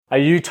Are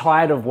you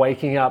tired of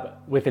waking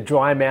up with a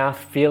dry mouth,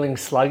 feeling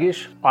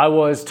sluggish? I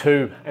was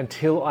too,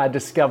 until I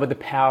discovered the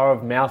power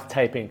of mouth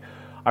taping.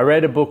 I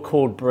read a book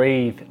called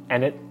Breathe,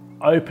 and it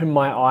opened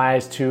my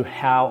eyes to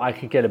how I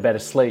could get a better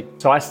sleep.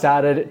 So I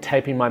started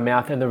taping my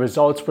mouth, and the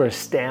results were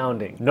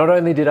astounding. Not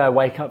only did I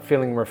wake up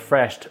feeling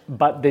refreshed,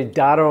 but the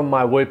data on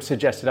my Whoop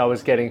suggested I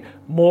was getting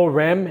more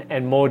REM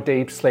and more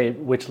deep sleep,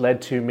 which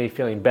led to me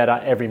feeling better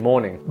every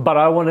morning. But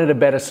I wanted a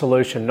better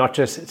solution, not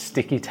just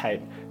sticky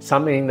tape,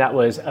 something that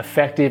was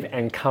effective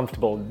and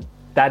comfortable.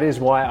 That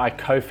is why I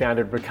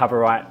co-founded Recover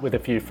Right with a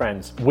few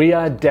friends. We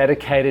are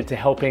dedicated to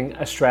helping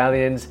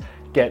Australians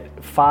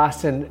get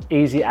fast and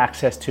easy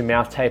access to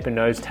mouth tape and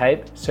nose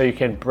tape so you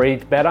can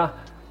breathe better,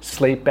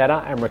 sleep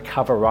better, and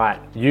recover right.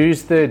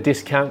 Use the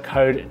discount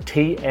code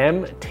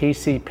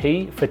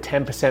TMTCP for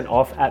 10%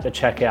 off at the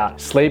checkout.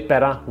 Sleep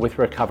better with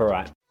Recover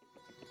Right.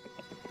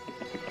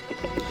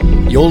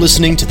 You're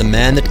listening to the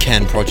Man That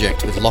Can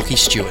Project with Lachie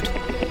Stewart,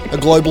 a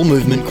global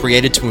movement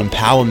created to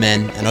empower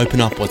men and open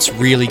up what's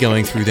really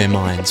going through their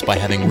minds by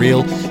having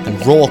real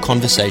and raw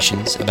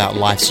conversations about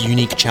life's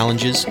unique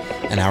challenges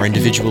and our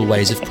individual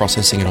ways of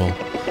processing it all.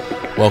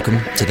 Welcome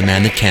to the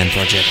Man That Can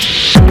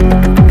Project.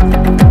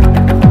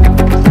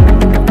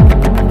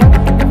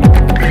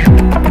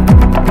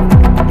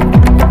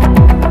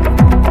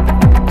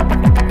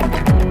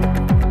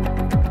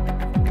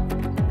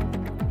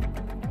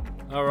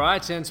 All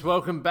right, gents,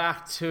 welcome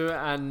back to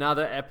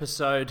another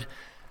episode.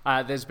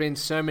 There's been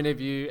so many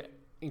of you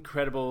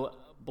incredible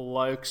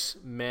blokes,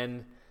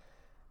 men,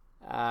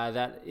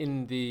 that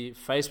in the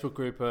Facebook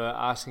group are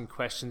asking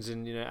questions,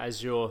 and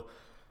as you're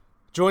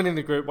joining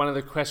the group, one of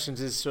the questions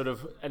is sort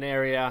of an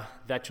area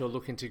that you're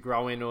looking to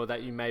grow in, or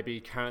that you may be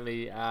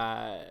currently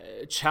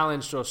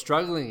challenged or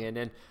struggling in.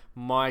 And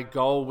my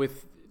goal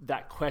with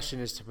that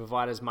question is to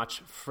provide as much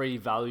free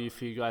value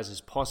for you guys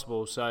as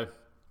possible. So,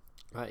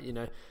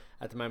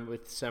 at the moment,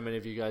 with so many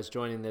of you guys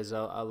joining, there's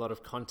a lot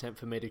of content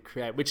for me to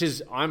create, which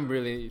is I'm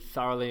really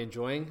thoroughly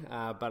enjoying,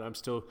 but I'm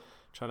still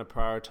trying to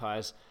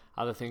prioritize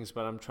other things.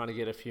 But I'm trying to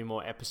get a few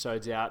more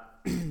episodes out,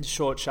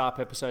 short, sharp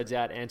episodes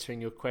out, answering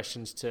your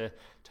questions to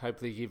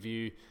hopefully give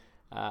you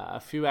a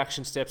few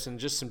action steps and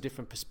just some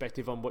different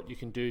perspective on what you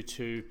can do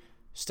to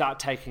start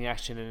taking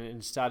action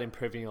and start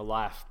improving your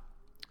life.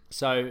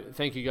 So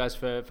thank you guys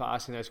for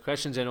asking those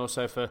questions, and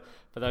also for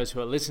those who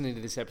are listening to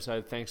this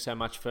episode, thanks so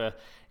much for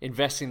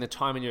investing the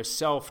time in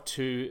yourself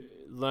to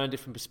learn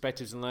different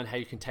perspectives and learn how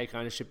you can take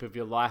ownership of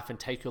your life and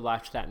take your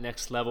life to that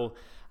next level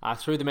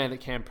through the Man That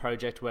Can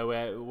project, where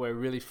we're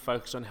really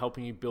focused on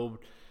helping you build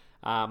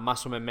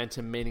muscle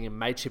momentum, meaning, and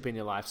mateship in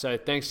your life. So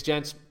thanks,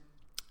 gents,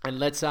 and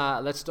let's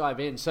dive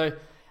in. So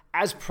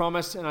as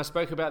promised, and I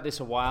spoke about this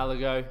a while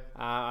ago,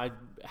 I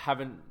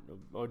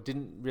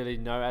didn't really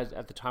know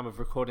at the time of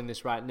recording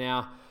this right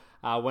now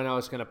when I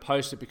was going to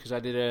post it, because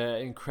I did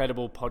an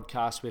incredible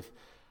podcast with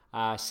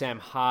Sam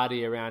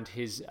Hardy around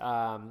his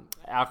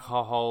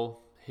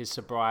alcohol, his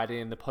sobriety,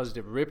 and the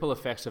positive ripple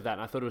effects of that.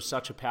 And I thought it was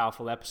such a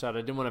powerful episode.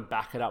 I didn't want to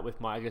back it up with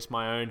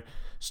my own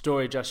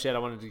story just yet. I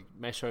wanted to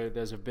make sure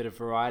there's a bit of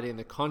variety in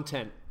the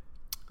content.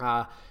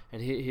 And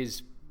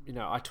his,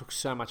 I took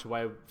so much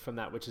away from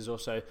that, which is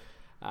also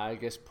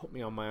put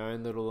me on my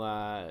own little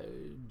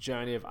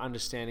journey of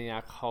understanding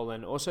alcohol,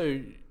 and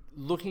also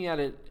looking at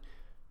it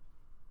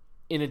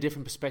in a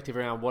different perspective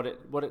around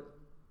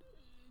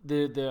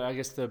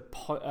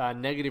the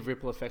negative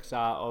ripple effects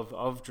are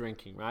of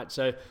drinking, right?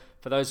 So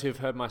for those who've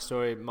heard my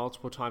story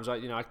multiple times,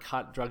 I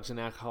cut drugs and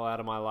alcohol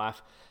out of my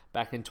life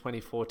back in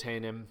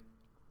 2014, and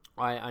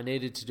I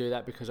needed to do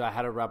that because I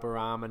had a rubber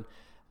arm, and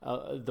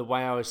the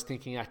way I was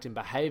thinking, acting,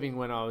 behaving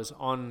when I was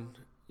on,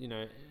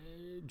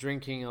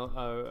 drinking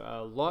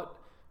a lot,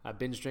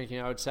 binge drinking,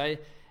 I would say,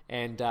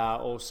 and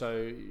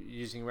also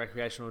using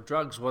recreational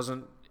drugs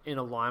wasn't in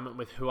alignment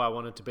with who I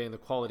wanted to be and the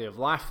quality of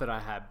life that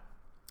I had.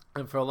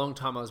 And for a long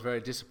time, I was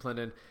very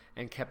disciplined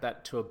and kept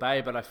that to a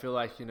bay. But I feel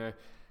like,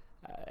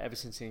 ever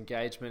since the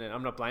engagement, and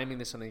I'm not blaming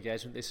this on the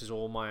engagement, this is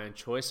all my own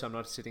choice. So I'm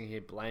not sitting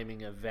here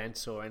blaming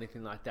events or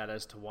anything like that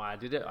as to why I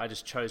did it. I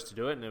just chose to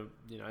do it, and,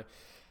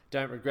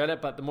 don't regret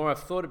it. But the more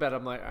I've thought about it,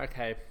 I'm like,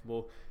 okay,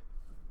 well,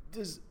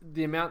 does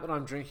the amount that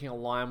I'm drinking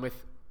align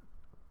with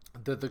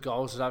the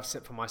goals that I've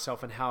set for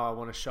myself and how I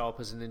want to show up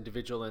as an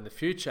individual in the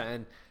future?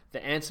 And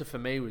the answer for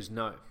me was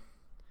no.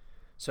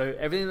 So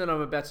everything that I'm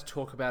about to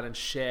talk about and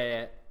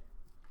share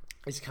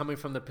is coming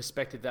from the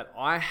perspective that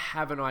I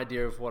have an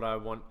idea of what I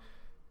want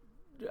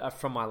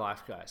from my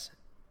life, guys.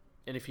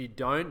 And if you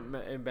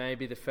don't,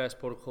 maybe the first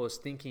protocol is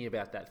thinking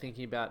about that,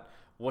 thinking about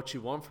what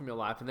you want from your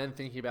life, and then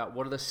thinking about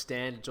what are the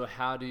standards, or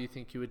how do you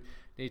think you would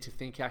need to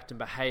think, act, and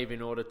behave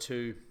in order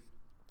to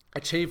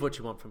achieve what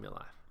you want from your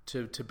life,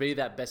 to be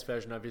that best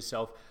version of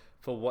yourself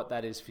for what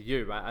that is for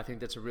you, right? I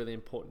think that's a really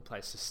important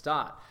place to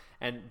start.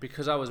 And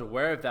because I was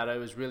aware of that, it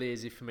was really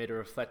easy for me to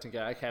reflect and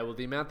go, okay, well,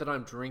 the amount that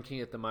I'm drinking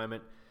at the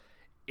moment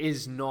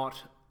is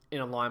not in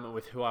alignment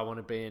with who I want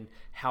to be and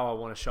how I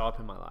want to show up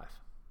in my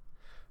life.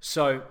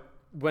 So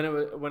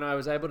when I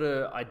was able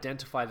to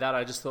identify that,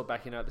 I just thought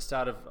back, at the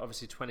start of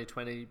obviously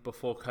 2020,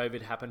 before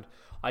COVID happened,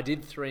 I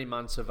did 3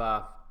 months of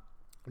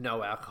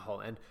no alcohol,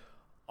 and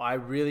I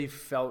really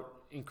felt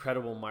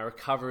incredible. My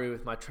recovery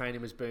with my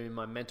training was booming,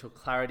 my mental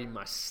clarity,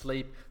 my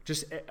sleep,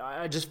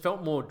 I just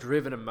felt more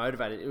driven and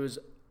motivated. It was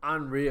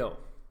unreal.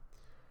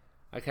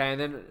 Okay, and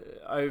then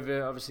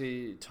over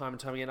obviously time and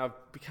time again, I've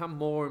become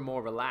more and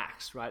more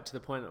relaxed, right? To the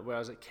point where I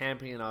was at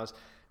camping and I was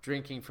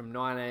drinking from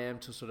 9 a.m.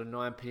 till sort of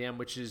 9 p.m.,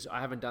 which is,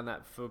 I haven't done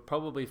that for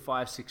probably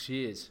 5-6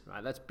 years,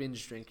 right? That's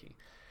binge drinking.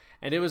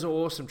 And it was an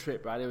awesome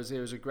trip, right? It was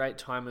a great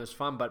time, it was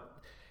fun, but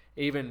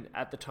even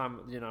at the time,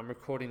 I'm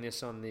recording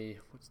this on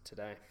what's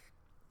today?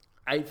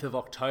 8th of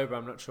October.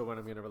 I'm not sure when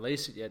I'm going to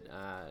release it yet.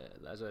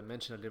 As I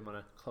mentioned, I didn't want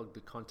to clog the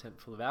content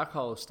full of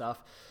alcohol stuff.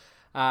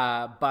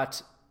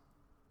 But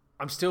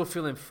I'm still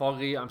feeling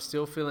foggy. I'm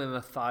still feeling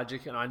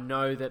lethargic. And I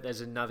know that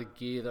there's another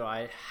gear that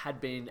I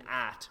had been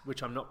at,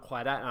 which I'm not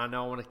quite at. And I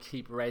know I want to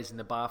keep raising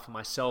the bar for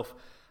myself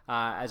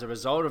as a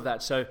result of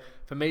that. So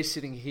for me,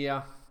 sitting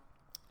here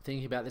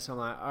thinking about this, I'm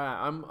like,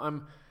 all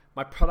right,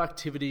 my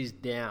productivity is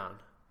down,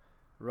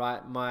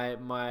 right?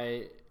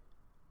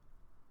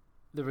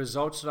 The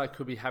results that I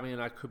could be having and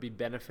I could be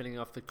benefiting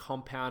off the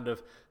compound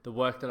of the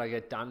work that I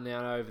get done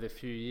now over the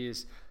few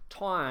years,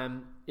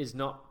 time is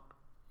not,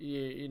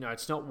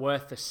 it's not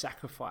worth the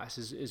sacrifice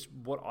is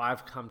what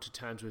I've come to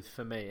terms with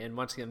for me. And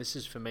once again, this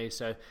is for me.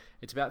 So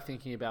it's about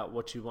thinking about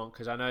what you want,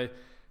 because I know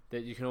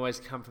that you can always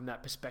come from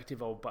that perspective,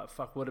 but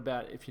fuck, what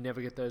about if you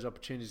never get those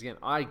opportunities again?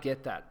 I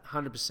get that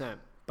 100%,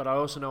 but I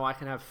also know I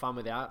can have fun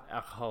without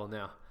alcohol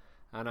now.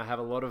 And I have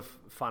a lot of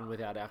fun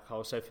without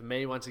alcohol. So for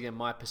me, once again,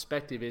 my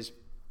perspective is,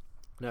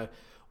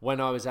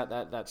 when I was at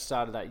that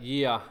start of that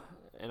year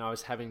and I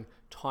was having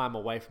time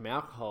away from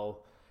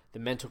alcohol, the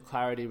mental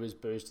clarity was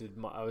boosted.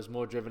 I was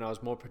more driven. I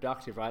was more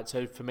productive, right?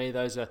 So for me,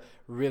 those are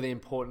really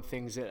important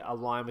things that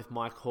align with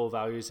my core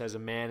values as a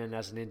man and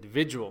as an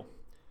individual.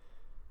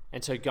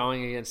 And so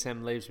going against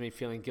them leaves me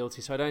feeling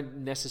guilty. So I don't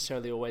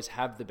necessarily always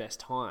have the best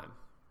time,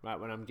 right,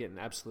 when I'm getting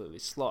absolutely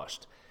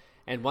sloshed.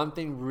 And one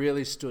thing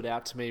really stood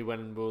out to me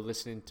when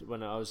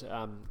I was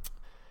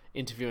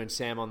interviewing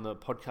Sam on the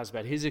podcast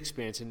about his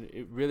experience, and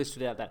it really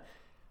stood out that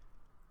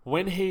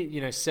when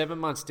he, 7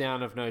 months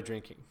down of no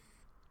drinking,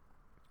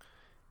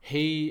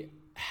 he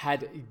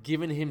had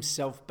given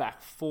himself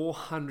back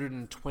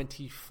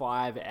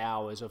 425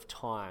 hours of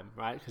time,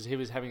 right? Because he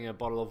was having a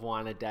bottle of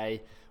wine a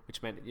day,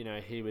 which meant,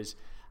 he was,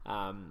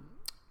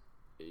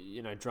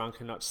 drunk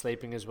and not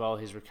sleeping as well.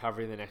 His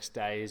recovery the next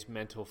day, his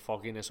mental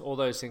fogginess, all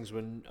those things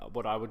were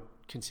what I would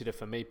consider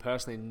for me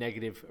personally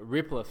negative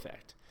ripple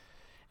effect.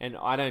 And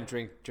I don't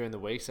drink during the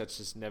weeks. That's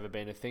just never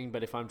been a thing.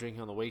 But if I'm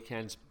drinking on the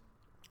weekends,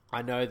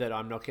 I know that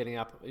I'm not getting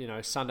up.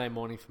 Sunday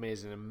morning for me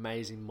is an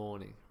amazing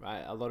morning,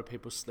 right? A lot of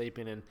people sleep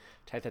in and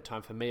take that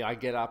time. For me, I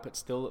get up, it's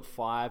still at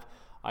 5.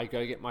 I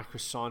go get my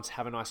croissants,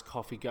 have a nice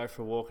coffee, go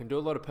for a walk, and do a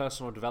lot of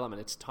personal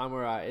development. It's time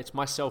where it's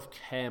my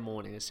self-care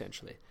morning,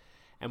 essentially.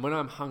 And when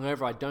I'm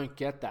hungover, I don't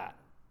get that.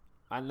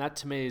 And that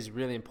to me is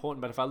really important.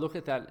 But if I look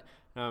at that,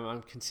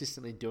 I'm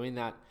consistently doing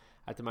that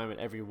at the moment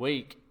every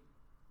week.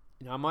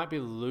 I might be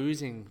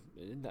losing.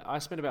 I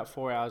spend about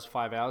 4 hours,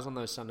 5 hours on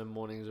those Sunday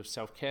mornings of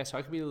self-care. So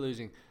I could be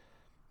losing,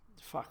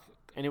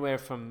 anywhere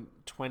from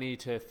 20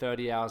 to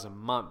 30 hours a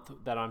month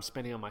that I'm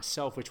spending on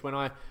myself, which when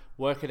I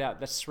work it out,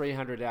 that's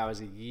 300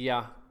 hours a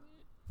year.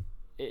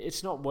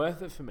 It's not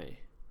worth it for me.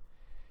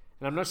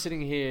 And I'm not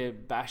sitting here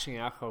bashing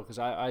alcohol, because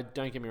I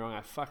don't get me wrong,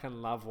 I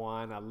fucking love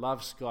wine, I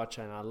love scotch,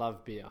 and I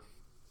love beer.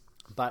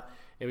 But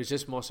it was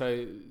just more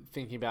so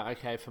thinking about,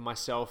 okay, for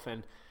myself,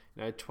 and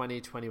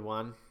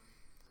 2021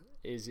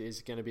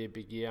 is going to be a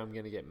big year. I'm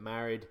going to get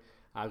married.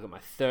 I've got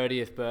my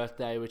 30th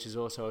birthday, which is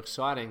also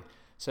exciting.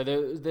 So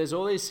there's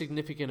all these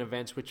significant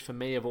events which for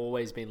me have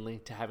always been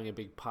linked to having a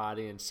big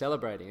party and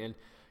celebrating. And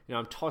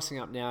I'm tossing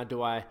up now,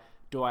 do I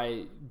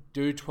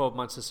do 12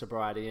 months of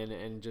sobriety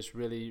and just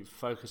really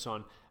focus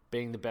on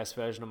being the best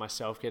version of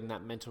myself, getting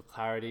that mental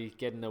clarity,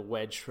 getting the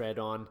wedge shred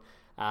on,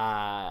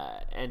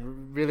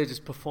 and really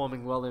just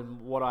performing well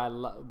in what I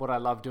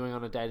love doing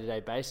on a day-to-day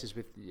basis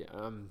with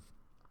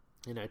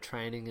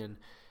training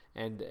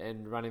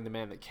and running the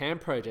Man That Can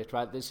project,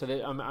 right? So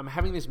I'm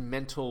having this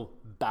mental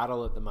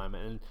battle at the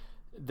moment, and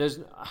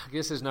I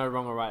guess there's no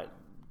wrong or right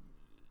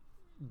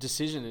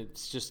decision.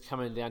 It's just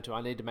coming down to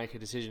I need to make a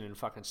decision and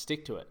fucking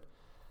stick to it.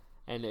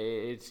 And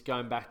it's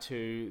going back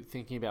to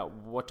thinking about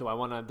what do I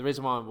want to... The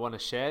reason why I want to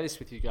share this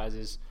with you guys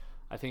is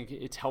I think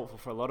it's helpful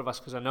for a lot of us,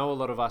 because I know a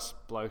lot of us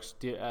blokes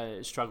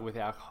struggle with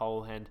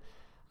alcohol, and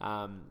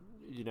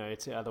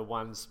it's the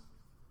ones,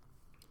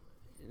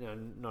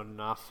 not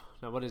enough.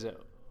 No, what is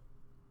it?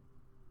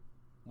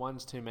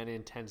 One's too many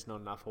and 10's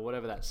not enough, or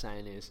whatever that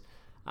saying is.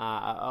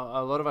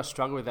 A lot of us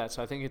struggle with that,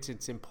 so I think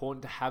it's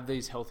important to have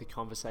these healthy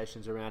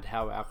conversations around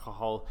how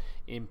alcohol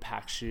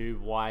impacts you,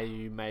 why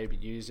you maybe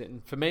use it.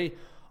 And for me,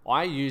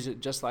 I use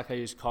it just like I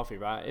use coffee,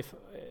 right? If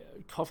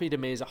coffee to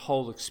me is a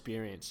whole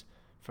experience.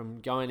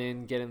 From going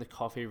in, getting the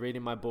coffee,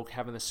 reading my book,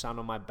 having the sun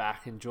on my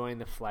back, enjoying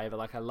the flavor.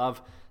 Like I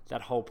love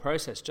that whole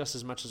process just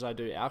as much as I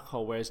do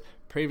alcohol. Whereas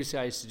previously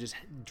I used to just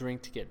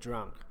drink to get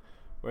drunk.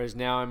 Whereas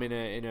now I'm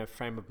in a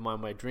frame of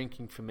mind where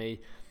drinking for me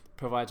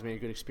provides me a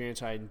good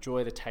experience. I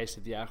enjoy the taste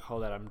of the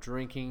alcohol that I'm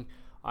drinking.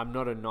 I'm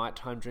not a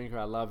nighttime drinker.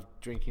 I love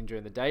drinking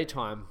during the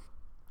daytime.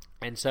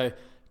 And so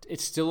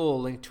it's still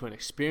all linked to an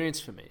experience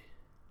for me.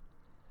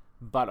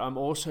 But I'm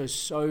also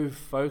so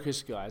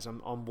focused, guys,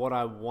 on what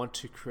I want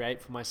to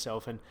create for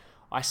myself. And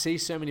I see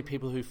so many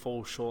people who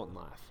fall short in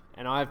life.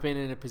 And I've been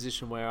in a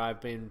position where I've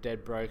been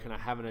dead broke and I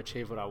haven't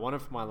achieved what I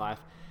wanted for my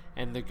life.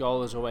 And the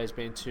goal has always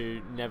been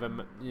to never,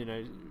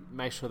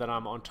 make sure that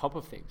I'm on top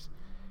of things.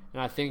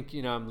 And I think,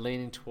 I'm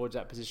leaning towards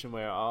that position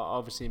where I'll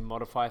obviously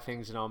modify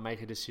things and I'll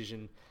make a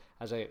decision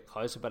as I get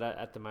closer. But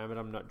at the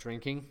moment, I'm not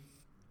drinking.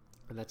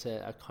 And that's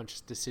a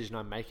conscious decision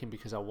I'm making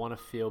because I want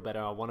to feel better,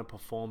 I want to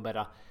perform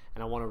better,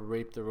 and I want to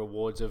reap the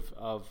rewards of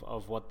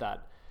what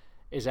that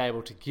is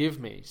able to give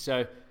me.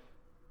 So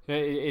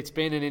it's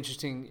been an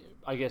interesting,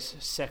 I guess,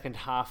 second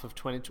half of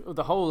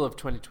the whole of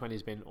 2020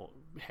 has been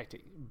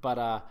hectic.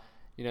 But,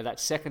 that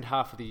second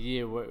half of the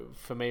year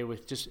for me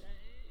with just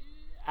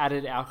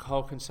added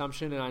alcohol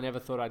consumption, and I never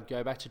thought I'd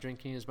go back to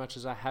drinking as much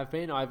as I have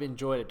been. I've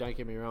enjoyed it, don't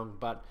get me wrong,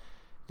 but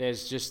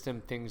there's just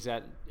some things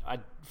that,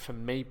 for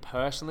me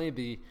personally,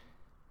 the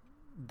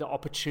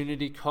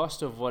opportunity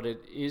cost of what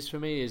it is for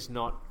me is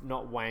not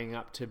weighing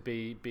up to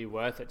be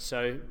worth it.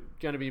 So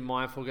going to be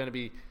mindful, going to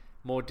be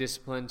more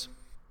disciplined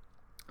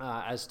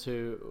as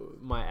to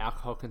my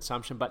alcohol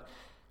consumption. But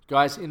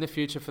guys, in the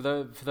future, for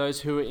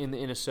those who are in the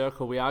inner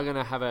circle, we are going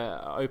to have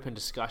an open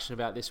discussion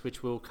about this,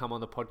 which will come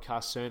on the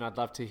podcast soon. I'd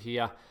love to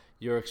hear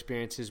your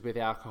experiences with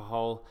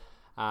alcohol,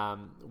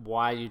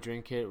 why you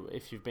drink it,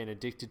 if you've been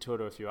addicted to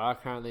it or if you are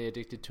currently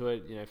addicted to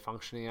it,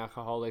 functioning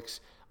alcoholics,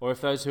 or if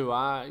those who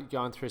are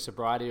going through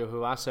sobriety or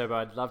who are sober.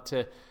 I'd love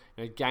to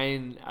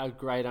gain a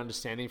great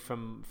understanding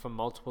from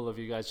multiple of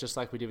you guys, just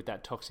like we did with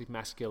that toxic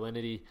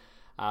masculinity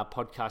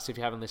podcast. If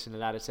you haven't listened to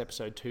that, it's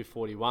episode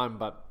 241.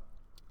 But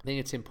I think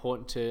it's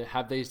important to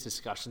have these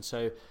discussions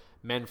so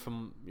men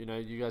from, you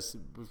guys,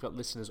 we've got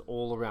listeners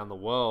all around the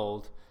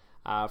world,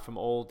 from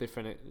all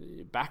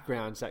different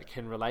backgrounds that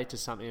can relate to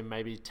something and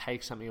maybe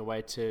take something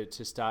away to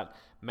start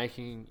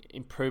making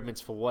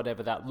improvements for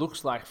whatever that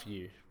looks like for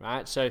you,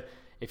 right? So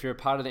if you're a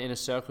part of the inner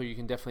circle, you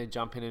can definitely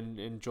jump in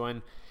and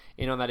join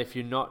in on that. If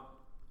you're not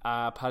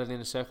part of the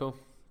inner circle,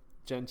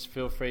 gents,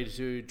 feel free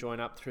to join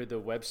up through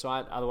the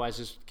website. Otherwise,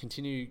 just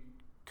continue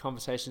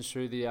conversations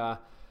through the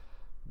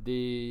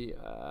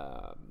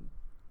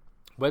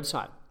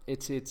website.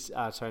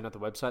 Sorry, not the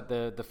website,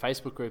 the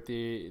Facebook group,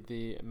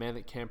 the Man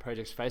That Can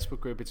Project's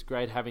Facebook group. It's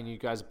great having you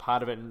guys a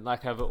part of it. And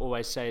like I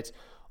always say, it's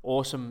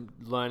awesome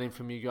learning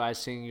from you guys,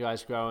 seeing you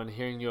guys grow and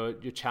hearing your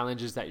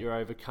challenges that you're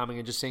overcoming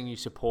and just seeing you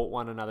support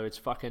one another. It's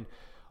fucking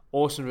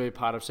awesome to be a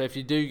part of. So if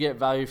you do get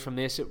value from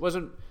this, there was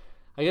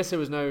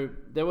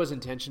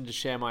intention to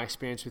share my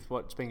experience with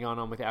what's been going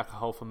on with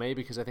alcohol for me,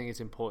 because I think it's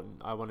important.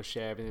 I want to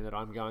share everything that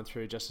I'm going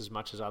through just as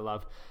much as I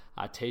love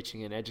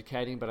teaching and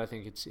educating, but I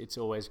think it's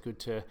always good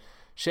to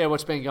share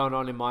what's been going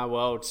on in my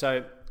world.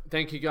 So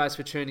thank you guys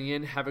for tuning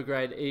in. Have a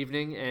great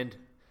evening, and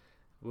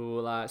we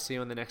will see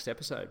you on the next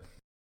episode.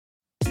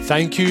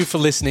 Thank you for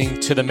listening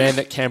to the Man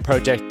That Can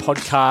Project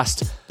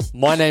podcast.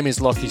 My name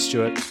is Lockie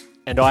Stewart,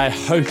 and I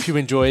hope you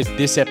enjoyed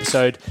this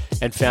episode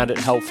and found it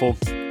helpful.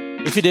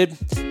 If you did,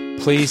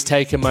 please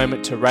take a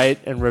moment to rate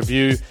and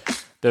review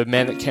the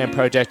Man That Can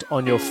Project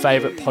on your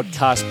favorite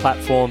podcast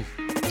platform.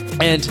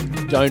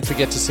 And don't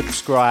forget to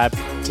subscribe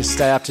to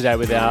stay up to date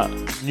with our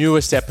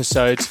newest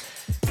episodes.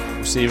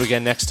 We'll see you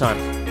again next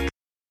time.